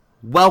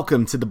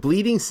Welcome to the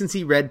Bleeding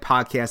Cincy Red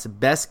podcast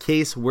Best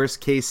Case,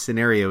 Worst Case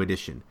Scenario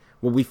Edition,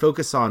 where we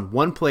focus on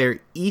one player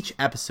each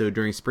episode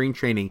during spring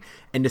training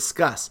and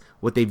discuss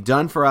what they've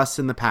done for us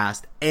in the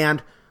past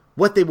and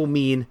what they will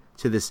mean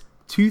to this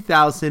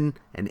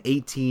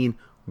 2018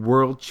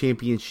 World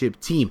Championship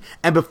team.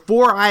 And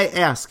before I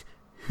ask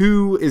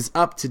who is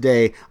up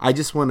today, I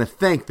just want to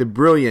thank the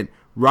brilliant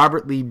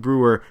Robert Lee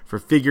Brewer for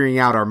figuring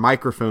out our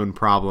microphone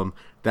problem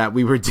that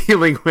we were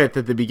dealing with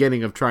at the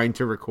beginning of trying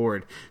to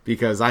record,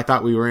 because I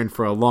thought we were in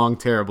for a long,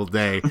 terrible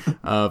day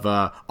of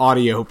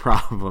audio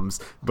problems.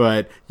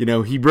 But, you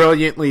know, he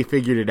brilliantly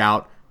figured it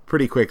out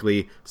pretty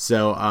quickly.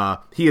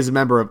 So he is a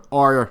member of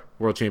our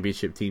World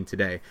Championship team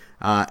today.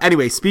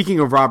 Anyway,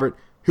 speaking of Robert,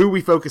 who are we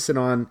focusing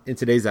on in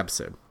today's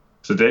episode?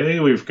 Today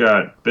we've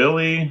got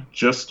Billy,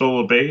 just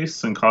stole a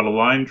base and caught a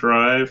line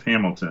drive,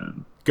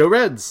 Hamilton. Go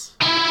Reds!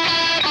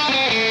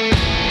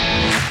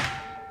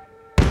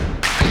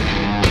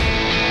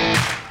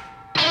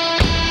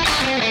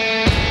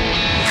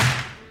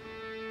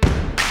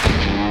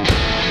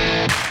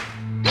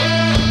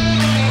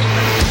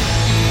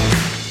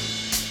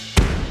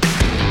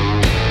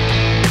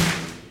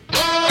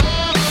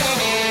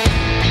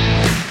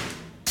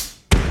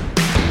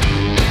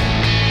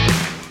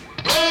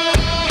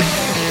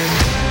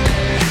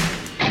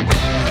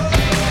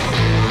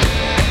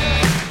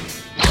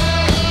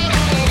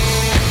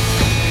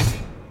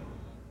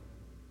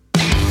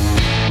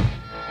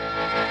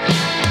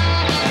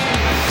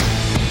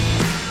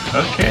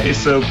 Okay,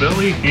 so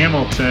Billy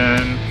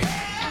Hamilton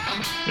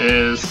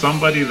is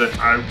somebody that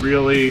I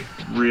really,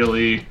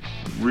 really,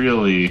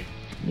 really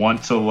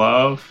want to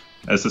love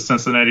as a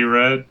Cincinnati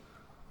Red.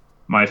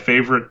 My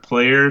favorite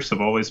players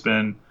have always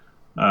been,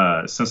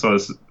 since I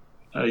was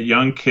a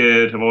young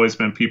kid, have always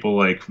been people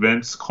like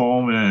Vince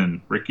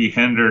Coleman, Ricky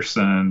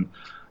Henderson,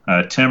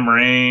 Tim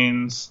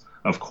Raines,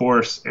 of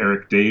course,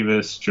 Eric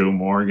Davis, Joe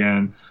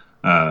Morgan,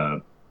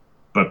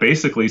 but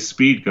basically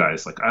speed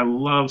guys. Like, I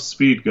love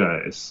speed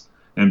guys.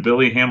 And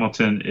Billy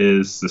Hamilton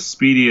is the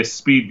speediest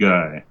speed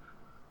guy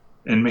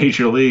in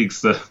major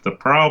leagues. The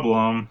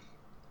problem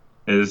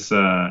is,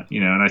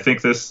 and I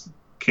think this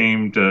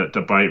came to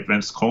bite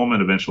Vince Coleman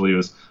eventually,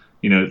 was,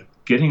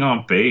 getting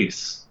on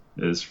base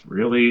is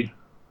really,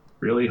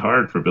 really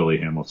hard for Billy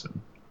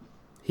Hamilton.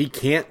 He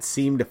can't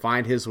seem to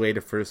find his way to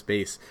first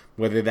base,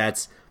 whether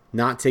that's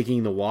not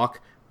taking the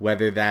walk,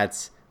 whether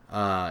that's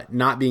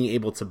not being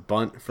able to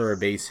bunt for a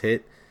base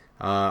hit,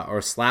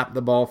 or slap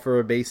the ball for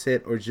a base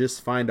hit, or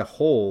just find a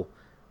hole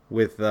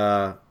with,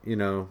 the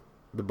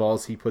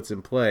balls he puts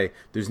in play.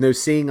 There's no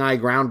seeing eye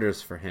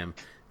grounders for him.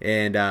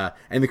 And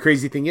the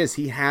crazy thing is,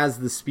 he has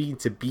the speed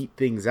to beat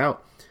things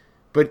out.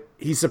 But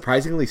he's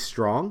surprisingly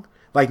strong.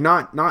 Like,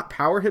 not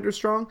power hitter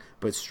strong,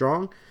 but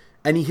strong.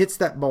 And he hits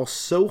that ball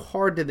so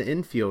hard to the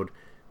infield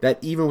that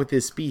even with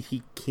his speed,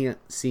 he can't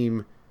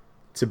seem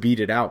to beat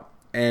it out.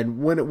 And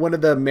one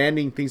of the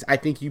maddening things, I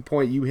think you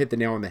hit the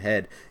nail on the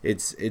head.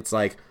 It's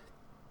like,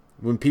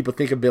 when people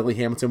think of Billy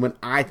Hamilton, when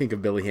I think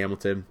of Billy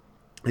Hamilton,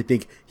 I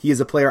think he is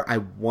a player I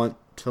want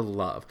to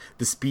love.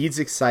 The speed's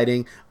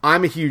exciting.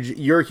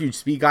 You're a huge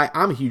speed guy.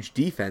 I'm a huge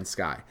defense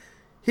guy.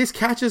 His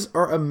catches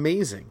are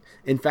amazing.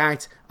 In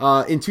fact,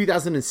 in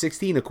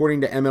 2016,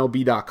 according to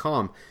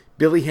MLB.com,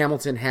 Billy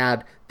Hamilton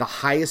had the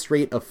highest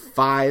rate of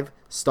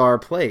 5-star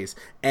plays.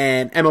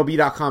 And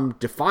MLB.com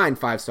defined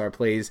 5-star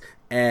plays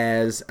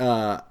as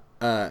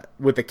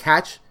with a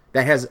catch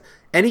that has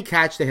any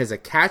catch that has a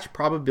catch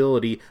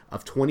probability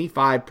of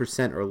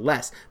 25% or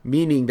less,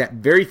 meaning that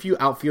very few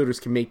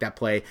outfielders can make that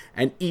play,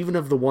 and even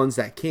of the ones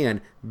that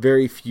can,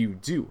 very few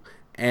do.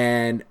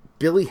 And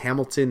Billy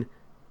Hamilton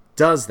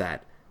does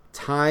that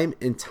time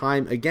and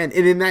time again.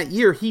 And in that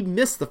year, he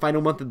missed the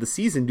final month of the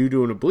season due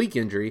to an oblique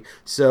injury,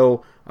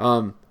 so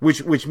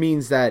which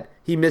means that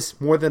he missed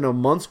more than a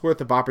month's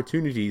worth of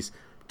opportunities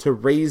to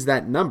raise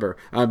that number.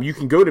 You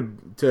can go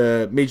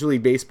to Major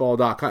League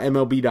Baseball.com,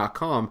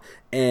 MLB.com,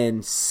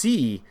 and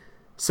see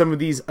some of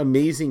these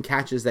amazing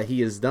catches that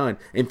he has done.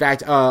 In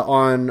fact,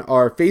 on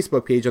our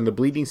Facebook page, on the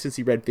Bleeding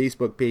Cincy Red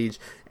Facebook page,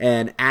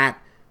 and at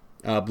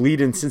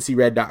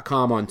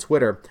bleedingcincyred.com on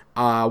Twitter,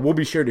 we'll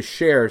be sure to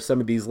share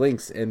some of these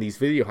links and these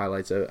video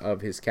highlights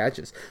of his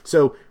catches.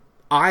 So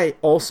I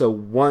also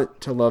want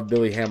to love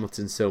Billy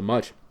Hamilton so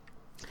much,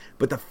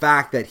 but the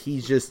fact that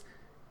he just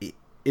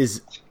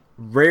is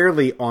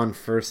rarely on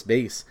first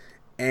base,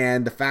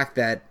 and the fact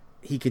that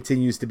he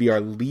continues to be our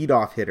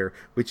leadoff hitter,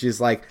 which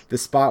is like the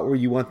spot where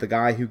you want the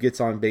guy who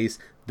gets on base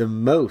the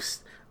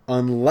most,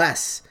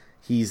 unless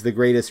he's the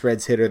greatest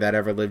Reds hitter that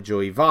ever lived,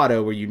 Joey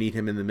Votto, where you need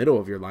him in the middle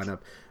of your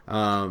lineup.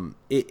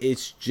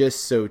 It's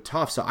just so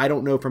tough. So I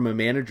don't know from a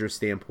manager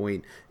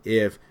standpoint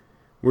if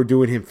we're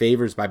doing him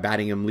favors by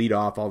batting him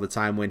leadoff all the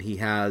time when he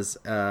has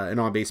an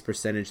on-base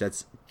percentage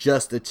that's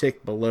just a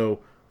tick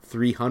below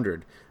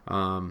 300.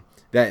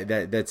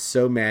 That's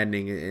so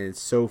maddening, and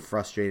it's so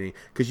frustrating,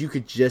 because you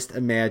could just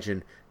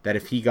imagine that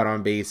if he got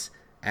on base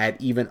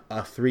at even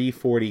a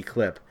 340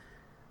 clip,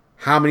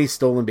 how many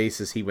stolen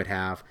bases he would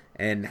have,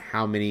 and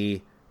how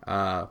many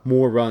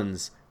more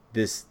runs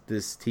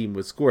this team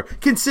would score,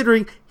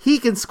 considering he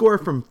can score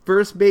from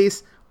first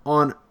base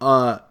on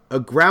a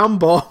ground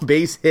ball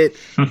base hit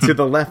to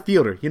the left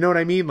fielder. You know what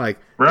I mean? Like,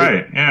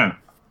 right? Yeah.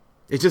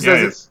 It just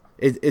doesn't.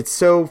 It's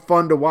so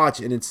fun to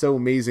watch, and it's so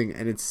amazing,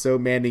 and it's so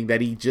maddening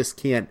that he just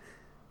can't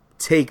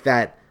take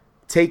that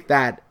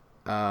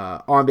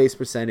on base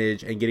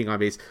percentage and getting on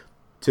base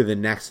to the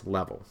next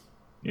level.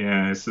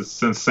 Yeah, it's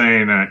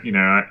insane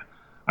that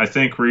I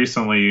think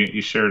recently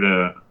you shared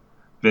a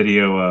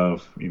video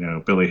of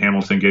Billy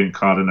Hamilton getting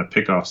caught in a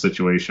pickoff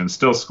situation,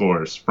 still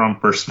scores from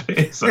first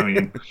base. I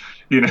mean,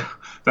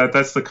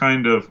 that's the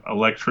kind of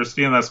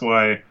electricity, and that's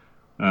why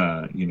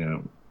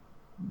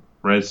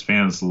Reds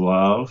fans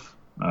love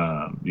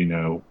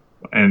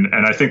and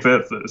I think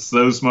that it's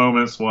those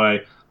moments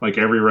why like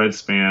every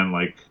Reds fan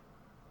like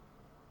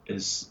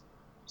is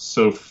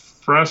so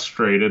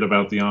frustrated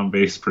about the on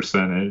base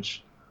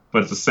percentage,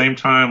 but at the same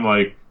time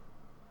like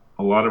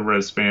a lot of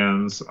Reds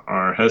fans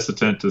are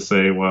hesitant to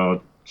say,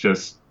 well,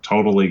 just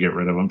totally get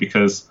rid of them,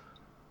 because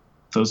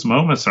those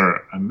moments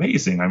are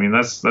amazing. I mean,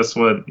 that's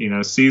what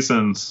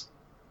seasons,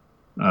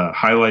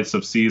 highlights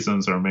of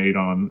seasons are made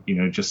on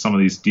just some of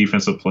these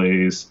defensive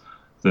plays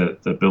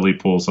that Billy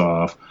pulls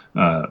off,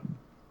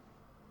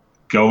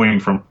 going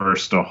from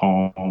first to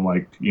home,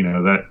 like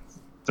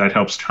that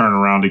helps turn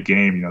around a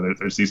game.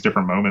 There's these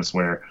different moments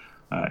where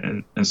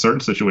in certain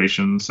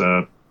situations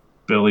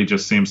Billy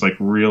just seems like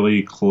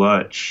really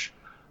clutch.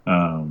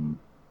 And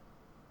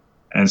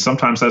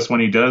sometimes that's when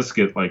he does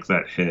get like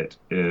that hit,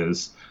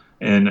 is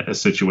in a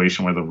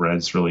situation where the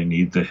Reds really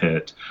need the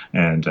hit.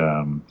 And,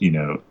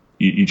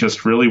 you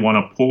just really want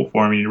to pull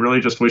for him. You really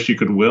just wish you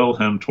could will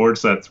him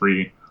towards that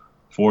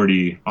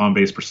 340 on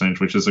base percentage,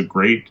 which is a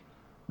great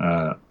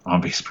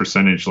on base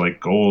percentage like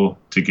goal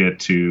to get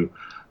to.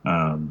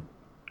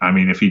 I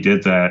mean, if he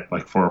did that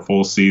like for a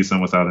full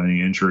season without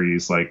any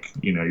injuries, like,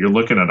 you're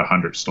looking at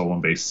 100 stolen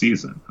base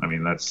season. I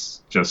mean,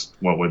 that's just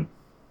what would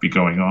be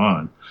going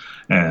on.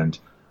 And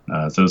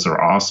those are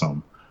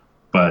awesome.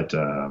 But,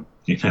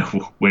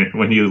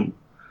 when you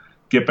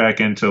get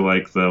back into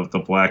like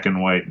the black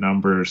and white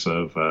numbers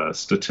of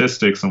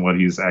statistics and what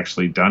he's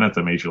actually done at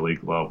the major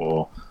league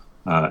level,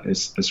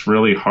 it's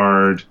really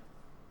hard,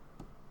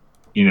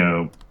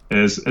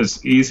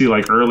 it's easy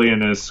like early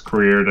in his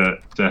career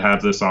to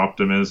have this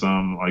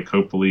optimism, like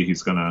hopefully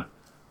he's going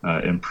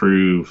to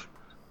improve,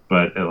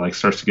 but it like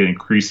starts to get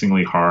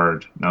increasingly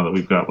hard now that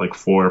we've got like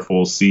 4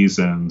 full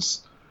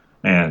seasons,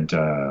 and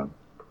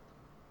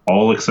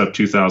all except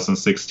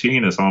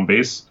 2016 his on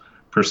base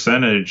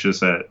percentage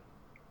is at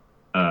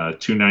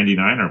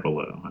 299 or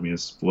below. I mean,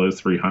 it's below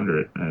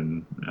 300,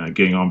 and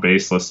getting on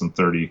base less than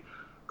 30%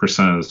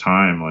 of the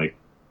time, like,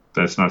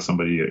 that's not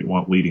somebody you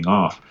want leading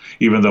off,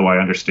 even though I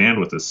understand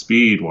with the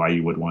speed why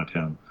you would want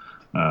him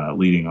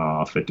leading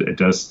off.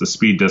 The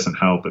speed doesn't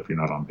help if you're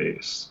not on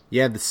base.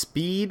 Yeah, the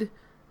speed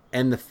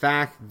and the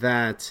fact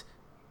that,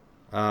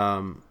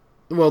 the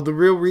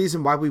real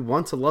reason why we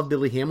want to love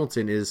Billy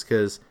Hamilton is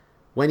because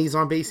when he's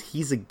on base,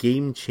 he's a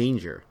game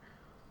changer.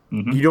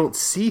 Mm-hmm. You don't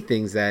see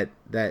things that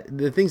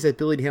the things that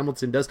Billy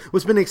Hamilton does.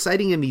 What's been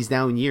exciting in these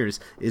down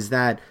years is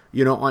that,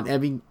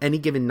 on any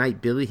given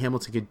night, Billy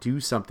Hamilton could do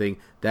something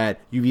that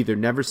you've either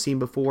never seen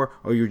before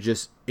or you're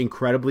just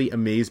incredibly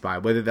amazed by,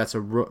 whether that's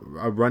a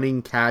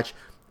running catch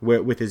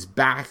with his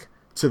back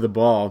to the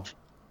ball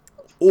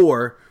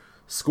or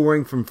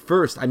scoring from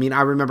first. I mean,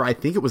 I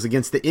think it was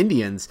against the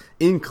Indians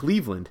in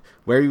Cleveland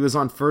where he was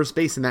on first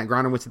base and that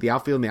grounder went to the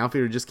outfield and the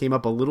outfielder just came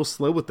up a little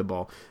slow with the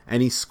ball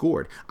and he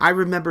scored. I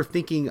remember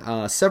thinking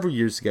several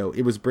years ago,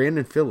 it was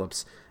Brandon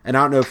Phillips, and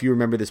I don't know if you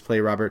remember this play,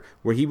 Robert,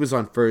 where he was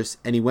on first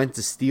and he went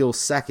to steal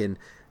second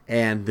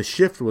and the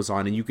shift was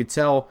on, and you could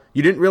tell,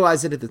 you didn't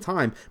realize it at the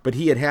time, but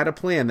he had a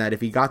plan that if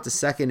he got to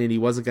second and he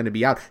wasn't going to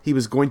be out, he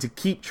was going to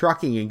keep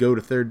trucking and go to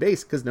third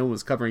base because no one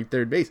was covering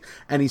third base,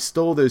 and he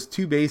stole those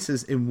 2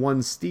 bases in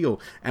 1 steal,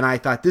 and I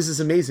thought, this is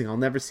amazing, I'll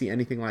never see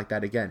anything like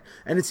that again.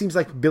 And it seems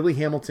like Billy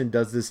Hamilton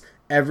does this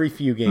every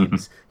few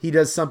games. Mm-hmm. He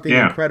does something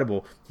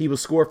incredible. He will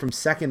score from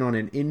second on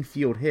an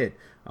infield hit.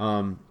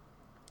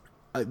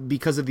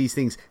 Because of these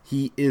things,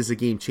 he is a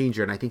game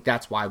changer, and I think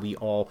that's why we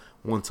all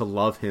want to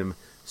love him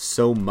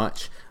so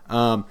much.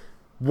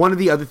 One of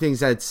the other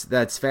things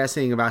that's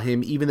fascinating about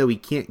him, even though he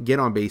can't get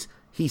on base,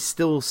 he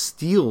still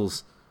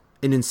steals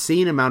an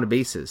insane amount of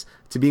bases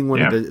to being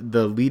one of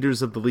the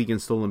leaders of the league in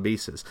stolen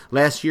bases.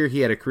 Last year,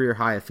 he had a career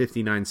high of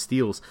 59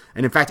 steals.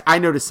 And in fact, I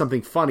noticed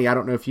something funny. I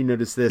don't know if you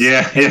noticed this.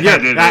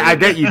 I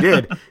bet you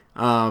did.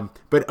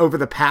 But over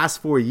the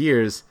past 4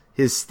 years,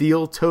 his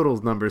steal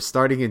total numbers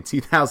starting in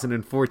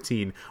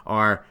 2014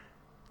 are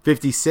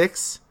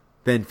 56,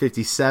 then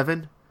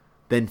 57,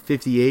 then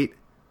 58,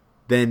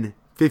 then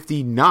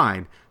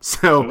 59.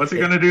 So what's he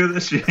going to do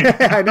this year?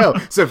 I know.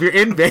 So if you're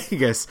in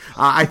Vegas,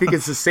 I think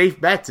it's a safe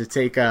bet to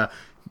take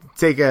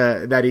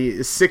that he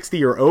is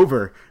 60 or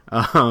over.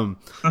 And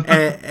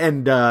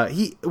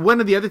he,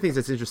 one of the other things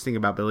that's interesting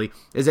about Billy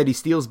is that he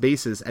steals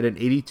bases at an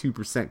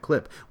 82%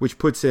 clip, which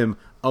puts him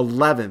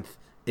 11th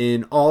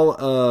in all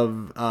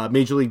of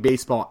Major League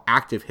Baseball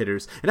active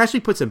hitters, and actually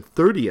puts him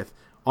 30th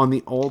on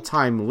the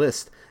all-time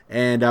list.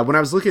 And when I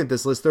was looking at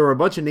this list, there were a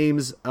bunch of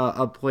names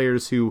of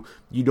players who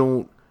you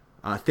don't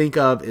think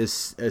of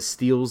as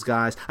steals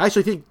guys. I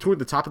actually think toward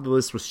the top of the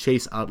list was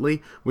Chase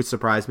Utley, which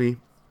surprised me.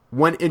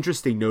 One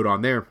interesting note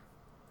on there,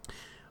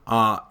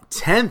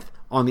 10th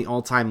on the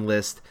all-time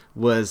list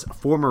was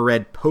former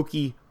Red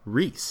Pokey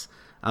Reese,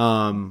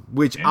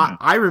 which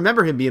I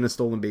remember him being a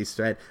stolen base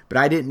threat, but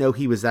I didn't know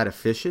he was that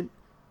efficient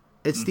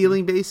at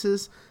stealing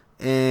bases.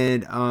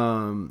 And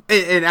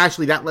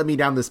actually that led me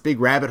down this big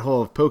rabbit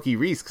hole of Pokey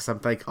Reese, because I'm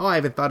like, I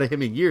haven't thought of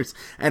him in years.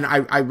 And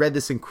I read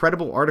this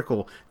incredible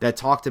article that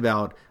talked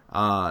about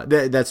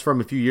that's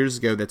from a few years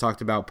ago, that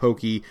talked about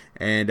Pokey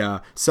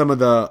and some of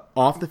the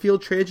off the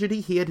field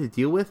tragedy he had to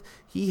deal with.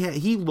 He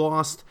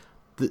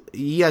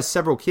has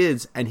several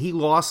kids, and he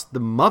lost the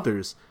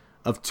mothers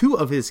of two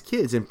of his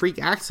kids in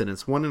freak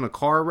accidents, one in a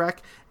car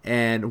wreck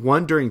and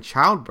one during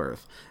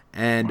childbirth.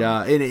 And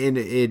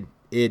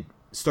it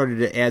started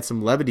to add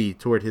some levity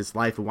toward his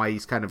life and why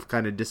he's kind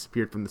of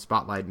disappeared from the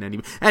spotlight.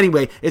 And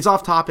anyway, it's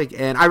off topic,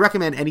 and I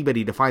recommend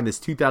anybody to find this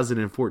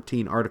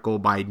 2014 article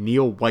by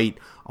Neil White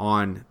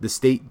on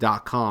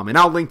thestate.com, and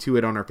I'll link to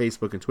it on our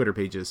Facebook and Twitter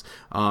pages,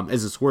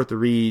 as it's worth a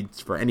read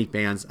for any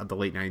fans of the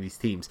late 90s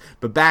teams.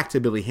 But back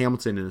to Billy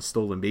Hamilton and his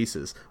stolen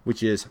bases,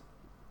 which is,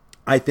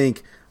 I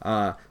think,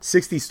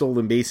 60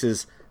 stolen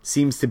bases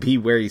seems to be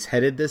where he's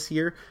headed this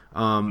year.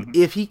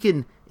 If he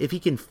can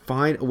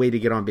find a way to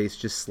get on base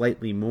just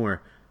slightly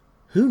more,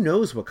 who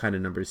knows what kind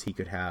of numbers he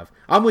could have.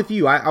 I'm with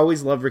you. I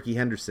always love Ricky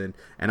Henderson,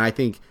 and I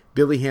think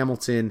Billy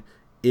Hamilton,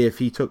 if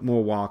he took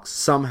more walks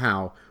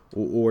somehow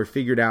or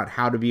figured out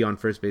how to be on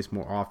first base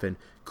more often,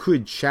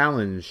 could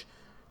challenge,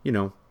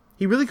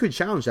 he really could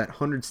challenge that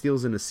 100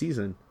 steals in a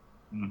season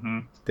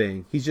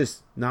thing. He's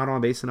just not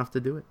on base enough to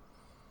do it.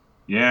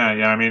 Yeah,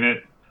 I mean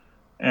it.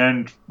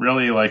 And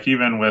really, like,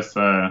 even with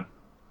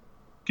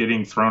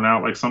getting thrown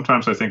out, like,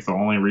 sometimes I think the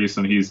only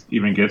reason he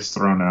even gets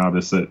thrown out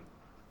is that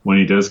when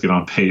he does get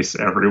on base,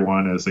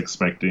 everyone is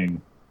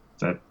expecting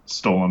that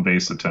stolen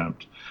base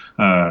attempt.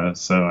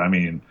 So, I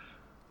mean,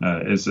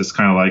 it's just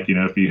kind of like,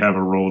 if you have a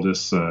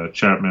Aroldis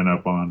Chapman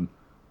up on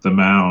the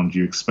mound,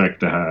 you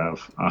expect to have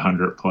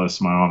 100-plus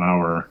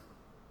mile-an-hour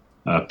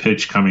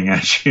pitch coming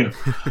at you.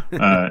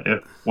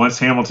 Once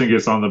Hamilton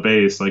gets on the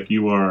base,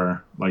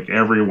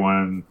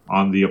 everyone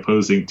on the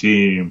opposing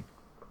team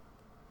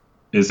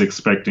is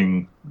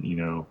expecting,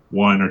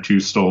 one or two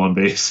stolen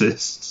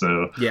bases.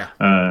 So,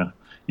 it's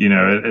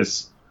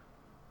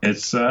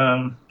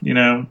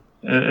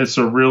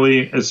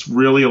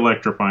really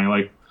electrifying.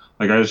 Like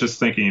I was just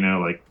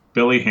thinking,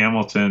 Billy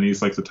Hamilton,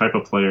 he's like the type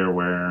of player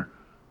where,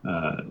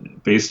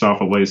 based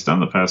off of what he's done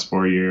the past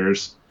 4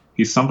 years,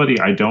 he's somebody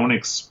I don't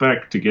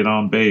expect to get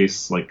on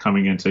base,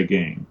 coming into a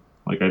game.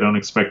 I don't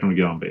expect him to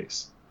get on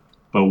base.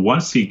 But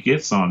once he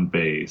gets on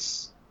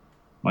base,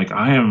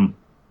 I am,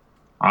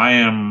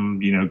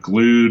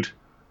 glued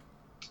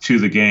to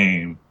the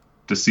game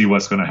to see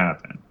what's going to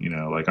happen.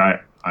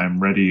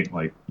 I'm ready.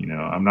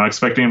 I'm not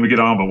expecting him to get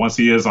on, but once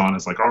he is on,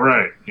 it's all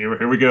right,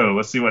 here we go.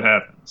 Let's see what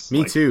happens.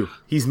 Me too.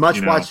 He's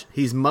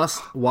He's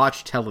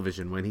must-watch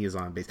television when he is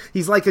on base.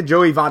 He's like a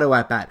Joey Votto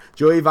at bat.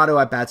 Joey Votto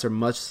at bats are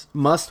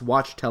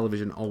must-watch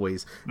television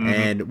always.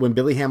 And when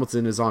Billy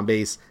Hamilton is on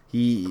base,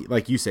 he,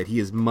 like you said, he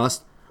is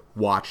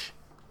must-watch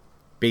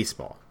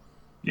baseball.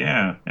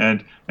 Yeah,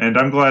 and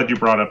I'm glad you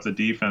brought up the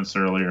defense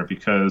earlier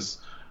because,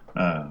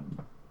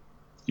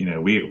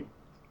 we,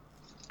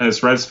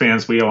 as Reds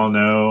fans, we all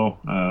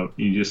know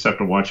you just have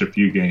to watch a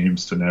few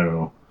games to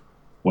know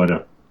what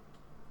a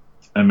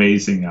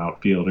amazing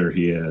outfielder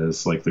he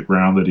is. The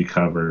ground that he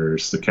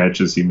covers, the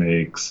catches he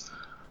makes,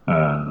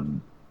 the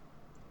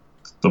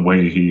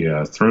way he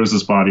throws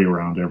his body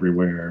around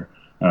everywhere,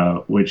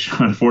 which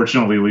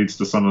unfortunately leads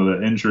to some of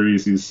the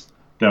injuries he's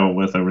dealt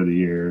with over the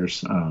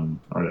years,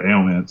 or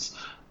ailments.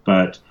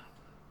 But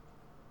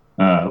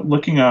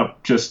looking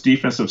up just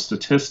defensive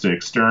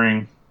statistics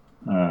during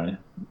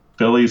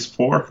Billy's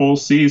 4 full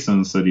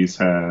seasons that he's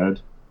had,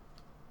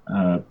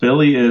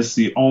 Billy is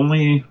the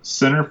only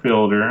center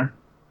fielder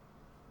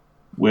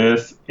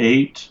with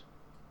 8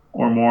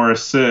 or more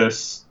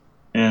assists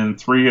in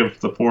 3 of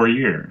the 4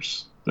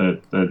 years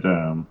that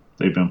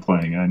they've been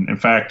playing. And in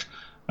fact,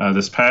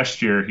 this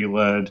past year he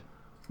led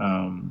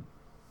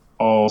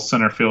all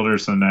center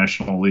fielders in the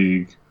National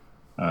League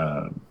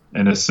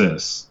in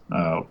assists.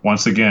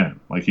 Once again,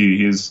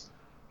 he's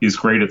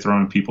great at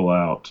throwing people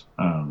out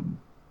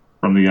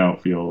from the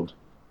outfield.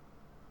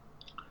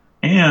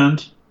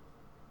 And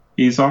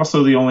he's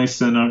also the only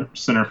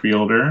center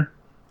fielder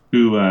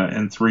who,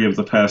 in 3 of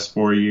the past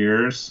 4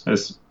 years,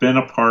 has been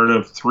a part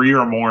of 3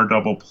 or more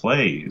double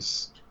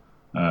plays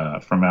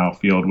from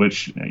outfield,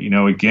 which,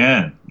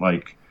 again,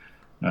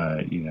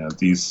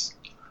 these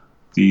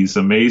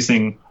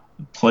amazing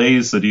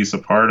plays that he's a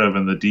part of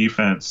in the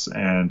defense.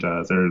 And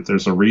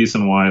there's a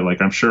reason why,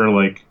 I'm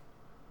sure,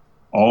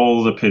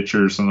 all the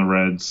pitchers in the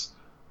Reds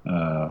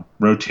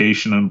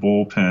rotation and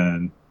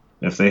bullpen,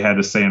 if they had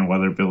to say on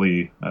whether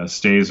Billy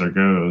stays or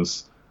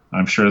goes,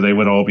 I'm sure they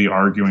would all be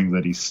arguing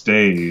that he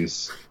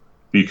stays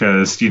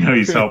because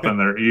he's helping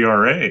their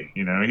ERA.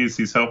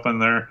 He's helping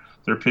their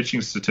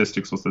pitching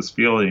statistics with his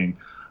fielding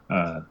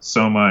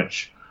so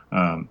much.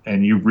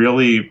 And you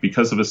really,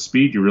 because of his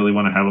speed, you really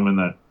want to have him in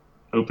that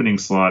opening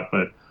slot.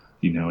 But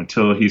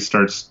until he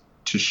starts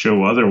to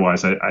show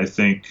otherwise, I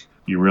think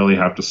you really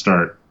have to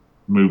start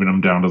moving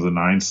him down to the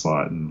 9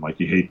 slot. And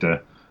you hate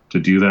to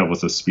do that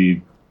with a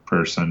speed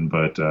person,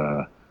 but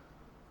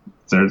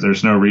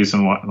there's no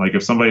reason why.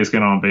 If somebody's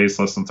getting on base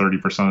less than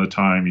 30% of the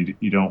time,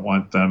 you don't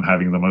want them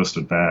having the most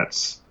at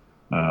bats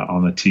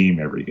on the team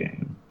every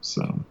game.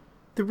 So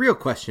the real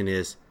question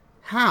is,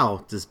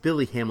 how does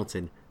Billy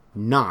Hamilton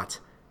not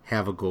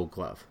have a Gold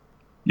Glove?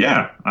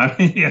 Yeah, I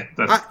mean,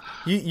 yeah.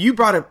 You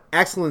brought up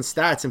excellent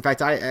stats. In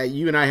fact,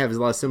 you and I have a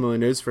lot of similar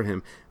notes for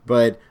him.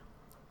 But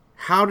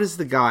how does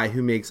the guy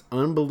who makes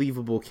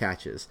unbelievable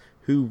catches,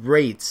 who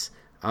rates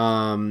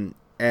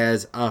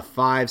as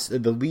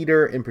the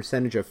leader in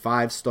percentage of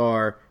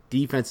 5-star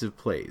defensive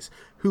plays,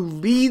 who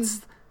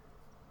leads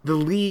the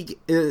league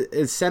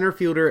as center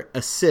fielder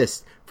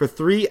assists for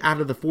 3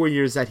 out of the 4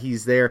 years that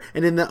he's there,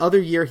 and in the other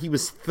year he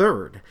was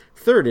third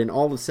in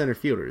all the center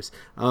fielders.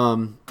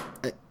 And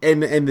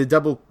the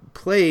double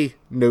play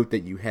note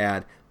that you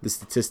had, the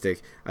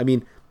statistic, I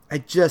mean, I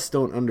just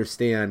don't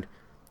understand.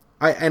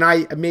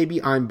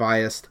 Maybe I'm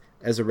biased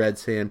as a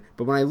Reds fan,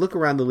 but when I look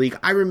around the league,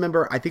 I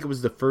think it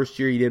was the first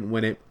year he didn't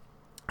win it.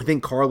 I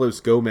think Carlos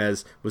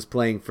Gomez was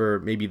playing for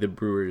maybe the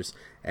Brewers,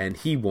 and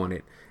he won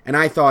it. And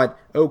I thought,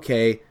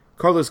 okay,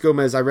 Carlos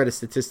Gomez, I read a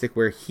statistic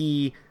where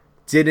he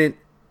didn't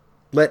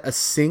let a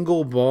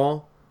single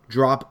ball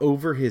drop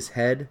over his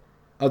head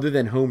other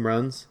than home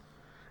runs.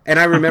 And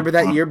I remember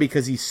that year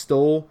because he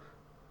stole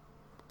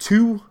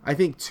two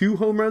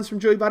home runs from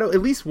Joey Votto,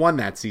 at least one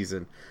that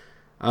season.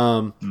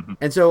 And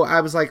so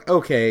I was like,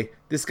 okay,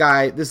 this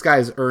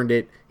guy's earned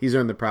it. He's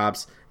earned the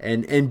props,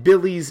 and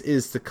Billy's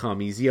is to come.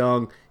 He's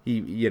young.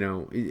 He,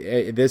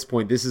 at this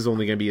point, this is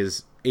only going to be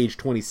his age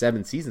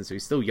 27 season, so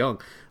he's still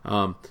young.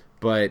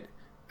 But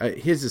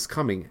his is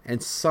coming,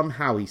 and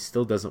somehow he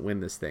still doesn't win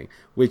this thing,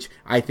 which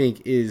I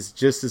think is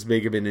just as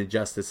big of an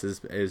injustice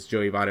as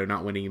Joey Votto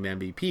not winning the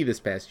MVP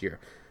this past year.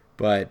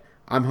 But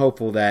I'm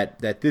hopeful that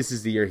this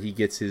is the year he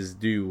gets his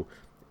due.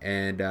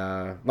 And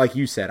like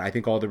you said, I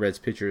think all the Reds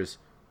pitchers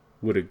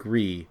would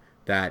agree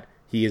that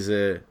he is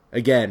a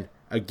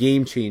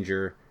game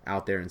changer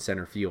out there in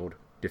center field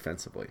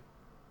defensively.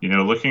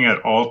 Looking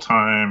at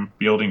all-time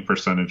fielding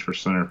percentage for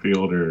center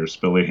fielders,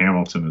 Billy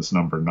Hamilton is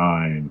number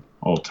 9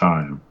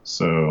 all-time.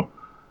 So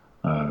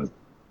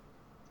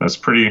that's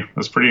pretty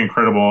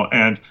incredible.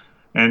 And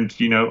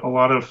a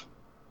lot of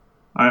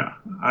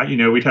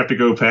we'd have to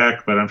go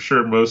back, but I'm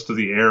sure most of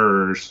the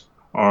errors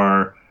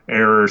are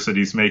errors that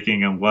he's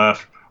making in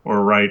left or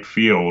right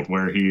field,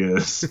 where he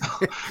is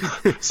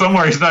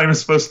somewhere he's not even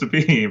supposed to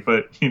be.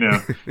 But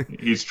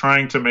he's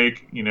trying to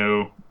make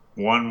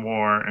one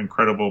more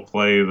incredible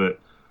play that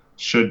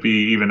should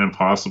be even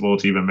impossible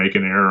to even make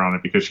an error on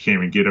it, because you can't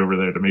even get over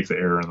there to make the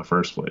error in the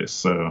first place.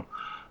 So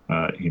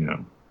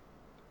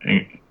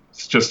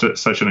it's just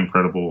such an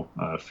incredible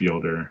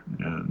fielder,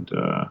 and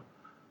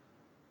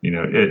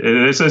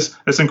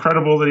it's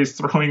incredible that he's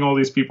throwing all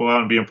these people out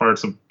and being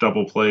parts of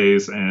double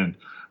plays, and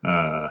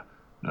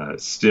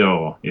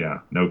still,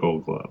 no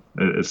Gold Glove.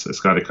 It's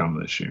got to come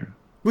this year.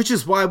 Which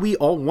is why we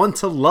all want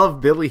to love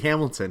Billy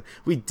Hamilton.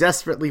 We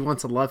desperately want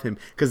to love him,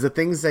 because the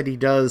things that he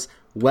does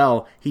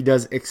well, he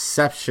does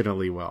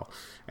exceptionally well.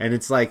 And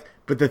it's like,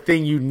 but the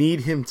thing you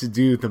need him to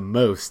do the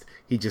most,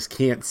 he just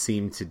can't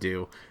seem to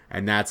do.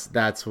 And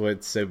that's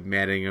what's so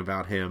maddening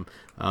about him.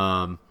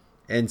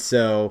 And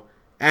so,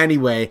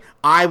 anyway,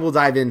 I will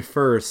dive in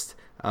first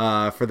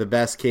for the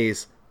best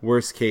case,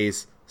 worst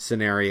case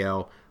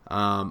scenario.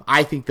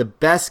 I think the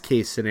best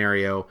case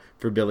scenario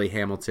for Billy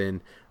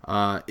Hamilton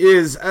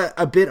is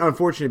a bit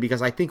unfortunate,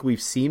 because I think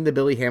we've seen the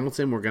Billy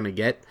Hamilton we're going to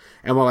get.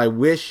 And while I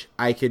wish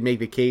I could make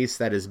the case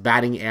that his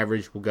batting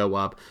average will go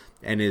up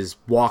and his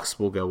walks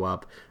will go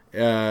up,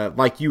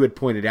 like you had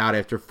pointed out,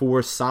 after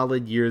 4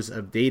 solid years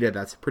of data,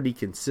 that's pretty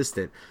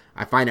consistent.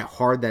 I find it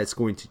hard that it's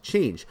going to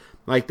change.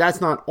 That's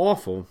not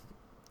awful,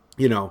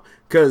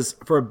 because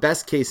for a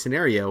best case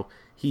scenario,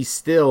 he's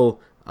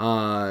still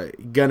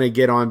gonna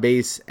get on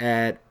base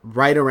at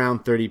right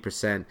around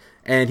 30%,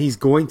 and he's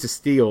going to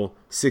steal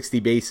 60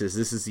 bases.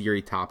 This is the year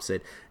he tops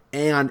it,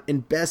 and in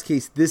best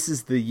case, this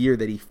is the year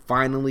that he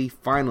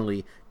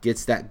finally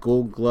gets that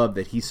Gold Glove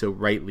that he so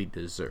rightly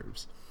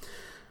deserves.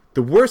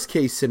 The worst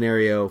case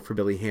scenario for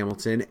Billy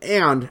Hamilton,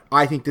 and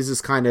I think this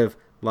is kind of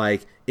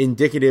like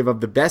indicative of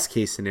the best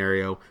case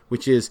scenario,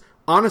 which is,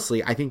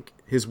 honestly, I think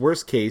his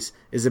worst case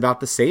is about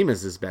the same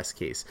as his best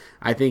case.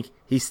 I think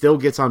he still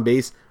gets on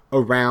base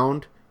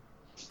around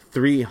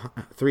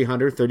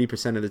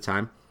 30% of the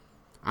time.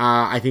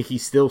 I think he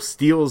still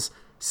steals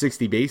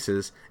 60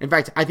 bases. In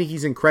fact, I think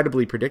he's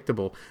incredibly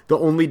predictable. The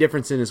only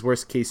difference in his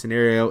worst case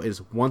scenario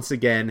is, once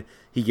again,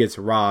 he gets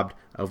robbed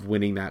of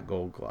winning that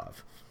Gold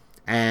Glove.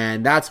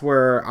 And that's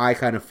where I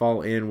kind of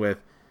fall in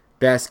with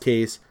best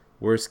case,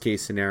 worst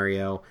case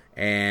scenario.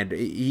 And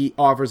he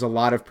offers a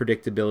lot of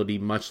predictability,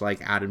 much like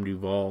Adam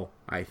Duvall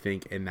I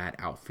think, in that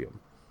outfield.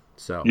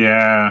 So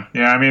yeah.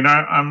 I mean,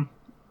 I'm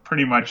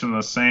pretty much in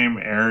the same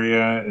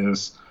area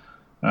as.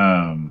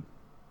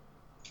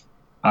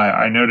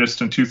 I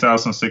noticed in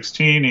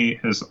 2016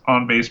 his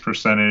on base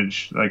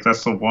percentage, like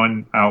that's the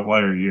one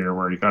outlier year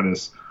where he got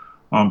his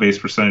on base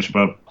percentage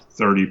above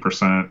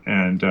 30%,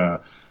 and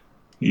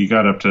he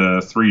got up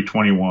to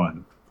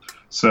 321.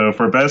 So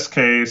for best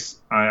case,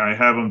 I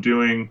have him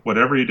doing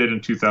whatever he did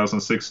in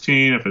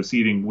 2016. If it's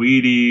eating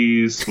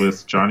Wheaties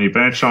with Johnny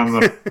Bench on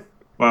the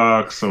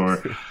box,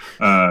 or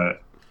I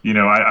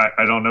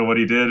don't know what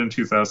he did in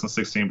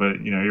 2016, but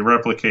he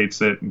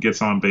replicates it and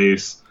gets on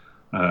base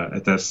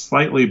at that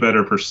slightly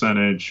better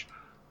percentage,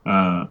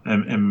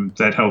 and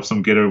that helps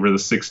him get over the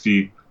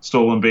 60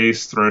 stolen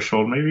base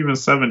threshold, maybe even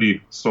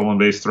 70 stolen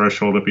base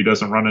threshold if he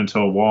doesn't run into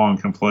a wall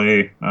and can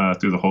play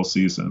through the whole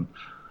season.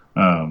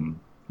 And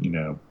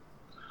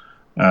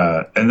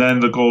then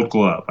the Gold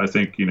Glove. I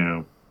think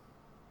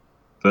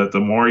that the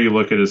more you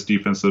look at his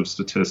defensive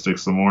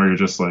statistics, the more you're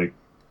just like,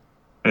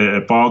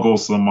 it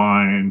boggles the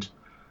mind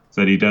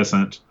that he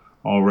doesn't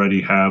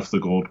already have the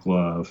Gold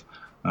Glove.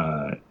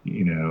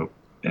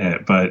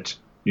 But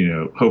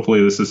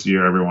hopefully this is the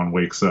year everyone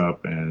wakes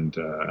up and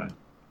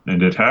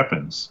it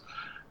happens.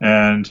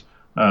 And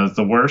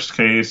the worst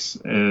case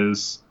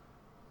is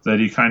that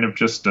he kind of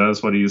just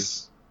does what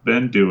he's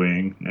been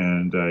doing,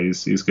 and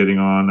he's getting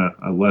on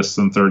a less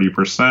than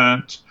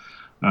 30%.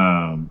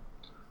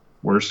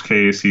 Worst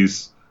case,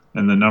 he's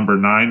in the number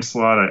 9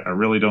 slot. I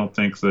really don't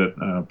think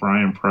that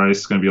Brian Price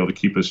is going to be able to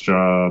keep his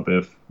job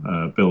if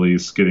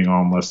Billy's getting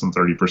on less than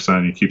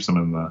 30%. He keeps him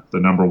in the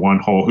number 1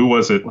 hole. Who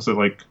was it? Was it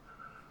like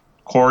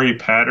Corey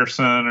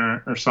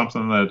Patterson or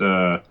something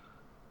that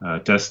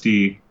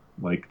Dusty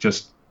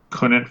just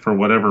couldn't, for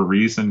whatever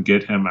reason,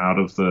 get him out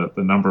of the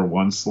number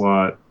 1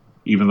 slot,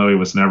 even though he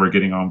was never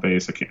getting on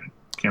base? I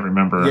can't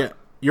remember. Yeah,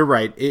 you're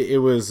right. It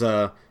was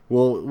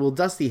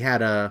Dusty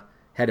had a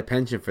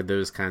penchant for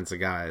those kinds of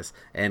guys,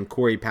 and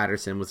Corey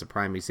Patterson was a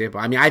prime example.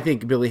 I mean, I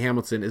think Billy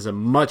Hamilton is a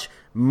much,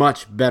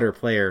 much better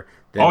player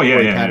than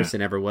Corey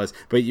Patterson ever was.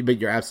 But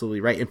you're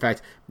absolutely right. In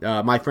fact,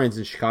 my friends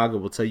in Chicago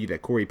will tell you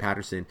that Corey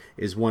Patterson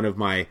is one of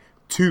my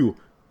 2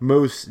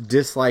 most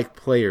disliked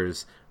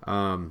players,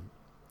 or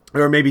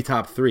maybe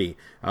top 3.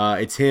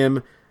 It's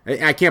him.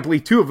 I can't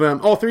believe 2 of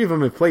them, all 3 of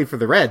them have played for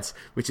the Reds,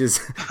 which is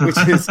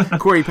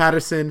Corey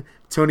Patterson,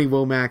 Tony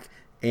Womack,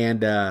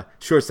 and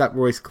shortstop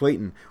Royce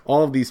Clayton.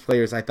 All of these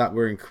players I thought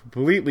were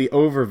completely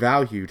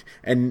overvalued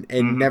and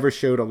never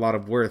showed a lot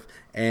of worth.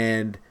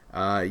 And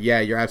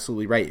you're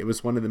absolutely right. It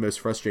was one of the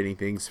most frustrating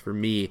things for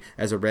me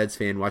as a Reds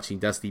fan, watching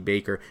Dusty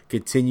Baker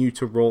continue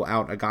to roll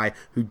out a guy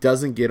who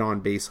doesn't get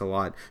on base a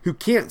lot, who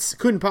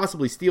couldn't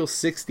possibly steal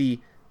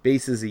 60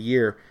 bases a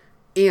year,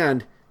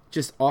 and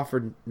just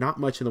offered not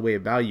much in the way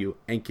of value,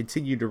 and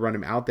continued to run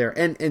him out there.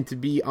 And to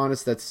be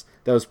honest, that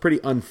was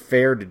pretty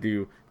unfair to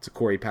do to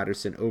Corey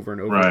Patterson over and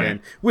over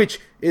again,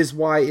 which is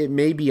why it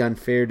may be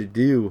unfair to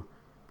do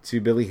to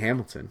Billy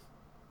Hamilton.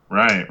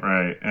 Right.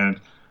 And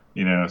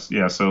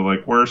so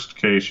like worst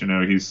case,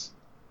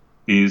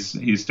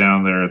 he's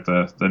down there at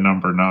the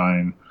number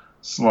 9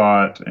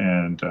 slot,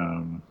 and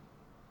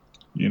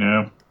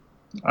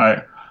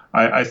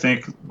I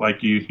think,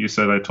 like you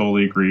said, I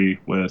totally agree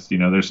with,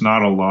 there's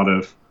not a lot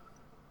of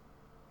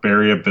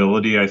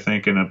variability, I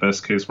think, in a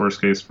best case, worst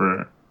case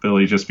for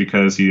Billy, just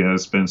because he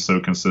has been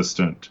so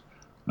consistent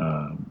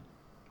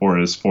for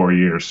his 4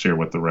 years here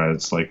with the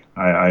Reds. Like,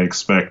 I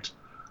expect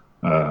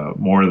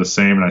more of the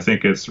same, and I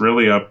think it's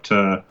really up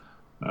to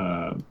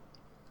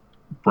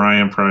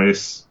Brian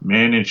Price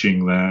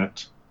managing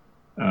that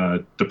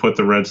to put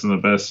the Reds in the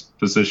best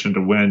position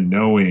to win,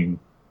 knowing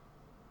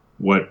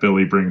what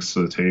Billy brings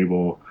to the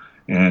table,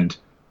 and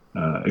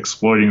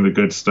exploiting the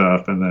good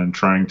stuff, and then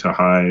trying to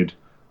hide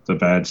the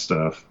bad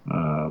stuff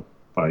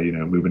by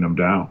moving them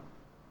down.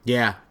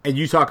 Yeah, and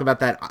you talk about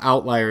that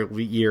outlier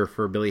year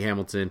for Billy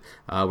Hamilton,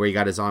 where he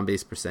got his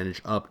on-base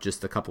percentage up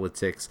just a couple of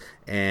ticks,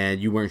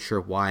 and you weren't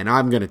sure why, and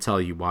I'm going to tell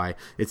you why.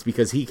 It's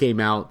because he came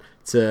out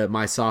to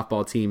my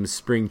softball team's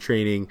spring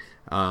training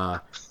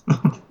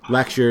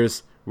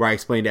lectures, where I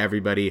explained to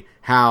everybody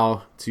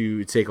how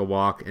to take a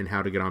walk and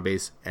how to get on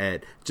base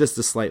at just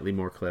a slightly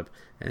more clip.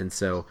 And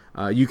so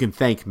you can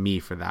thank me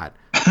for that,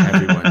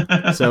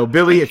 everyone. So,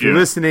 Billy, if you're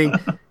listening,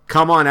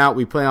 come on out.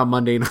 We play on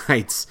Monday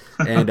nights,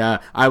 and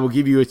I will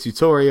give you a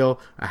tutorial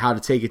on how to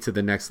take it to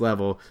the next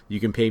level. You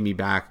can pay me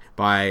back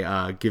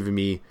by giving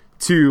me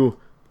two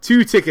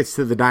tickets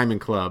to the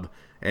Diamond Club,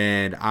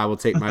 and I will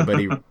take my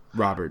buddy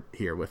Robert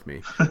here with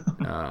me.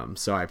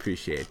 So I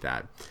appreciate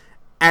that.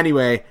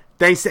 Anyway,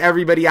 thanks to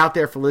everybody out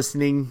there for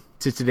listening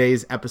to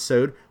today's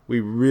episode.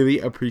 We really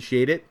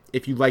appreciate it.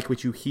 If you like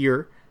what you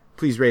hear,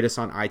 please rate us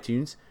on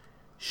iTunes.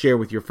 Share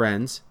with your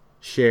friends.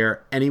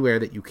 Share anywhere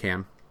that you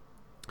can.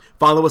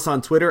 Follow us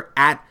on Twitter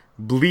at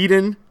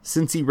Bleedin'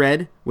 Cincy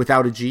Red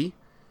without a G.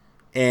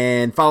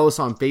 And follow us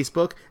on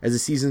Facebook. As the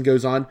season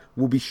goes on,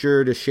 we'll be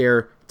sure to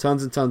share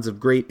tons and tons of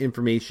great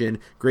information,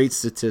 great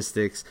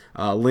statistics,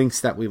 links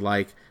that we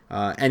like,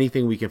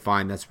 anything we can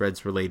find that's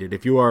Reds related.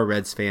 If you are a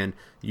Reds fan,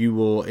 you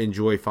will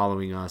enjoy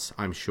following us,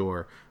 I'm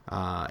sure.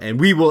 And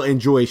we will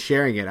enjoy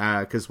sharing it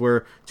because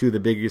we're two of the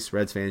biggest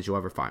Reds fans you'll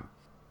ever find.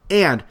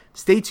 And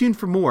stay tuned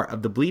for more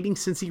of the Bleeding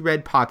Cincy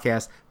Red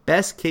podcast,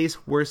 Best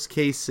Case, Worst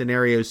Case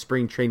Scenarios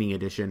Spring Training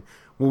Edition,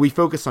 where we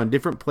focus on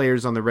different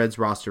players on the Reds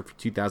roster for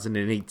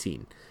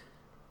 2018.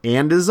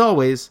 And as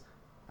always,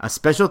 a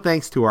special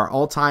thanks to our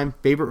all-time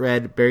favorite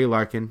Red, Barry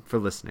Larkin, for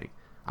listening.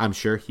 I'm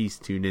sure he's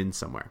tuned in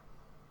somewhere.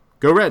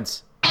 Go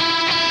Reds!